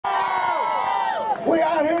We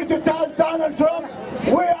are here to tell Donald Trump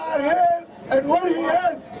we are here and where he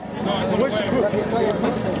is.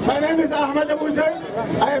 My name is Ahmed Abu Zaid.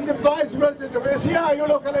 I am the Vice President of SCIU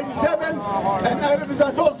Local 87, and I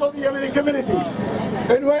represent also the Yemeni community.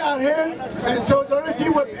 And we are here in solidarity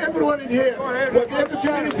with everyone in here, with every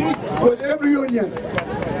community, with every union.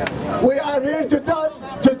 We are here to tell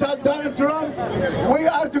Donald Trump we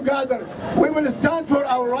are together. We will stand for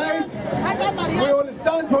our rights. We will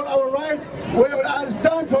stand for our rights. We will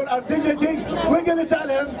stand for our dignity. We're going to tell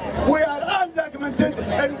him we are undocumented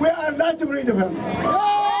and we are not afraid of him.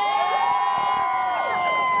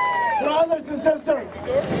 Brothers and sisters,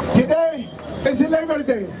 today is a Labor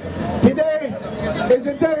Day. Today is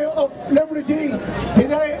a day of liberty.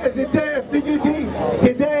 Today is a day of dignity.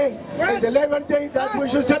 Today is a Labor Day that we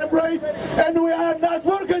should celebrate, and we are not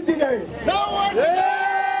working today. No work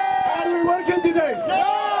today! Are we working today? No!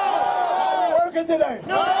 Are we working today?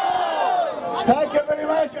 No! Thank you very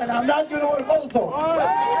much, and I'm not going to work also.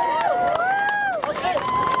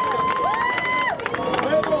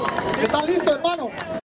 ¿Están listos?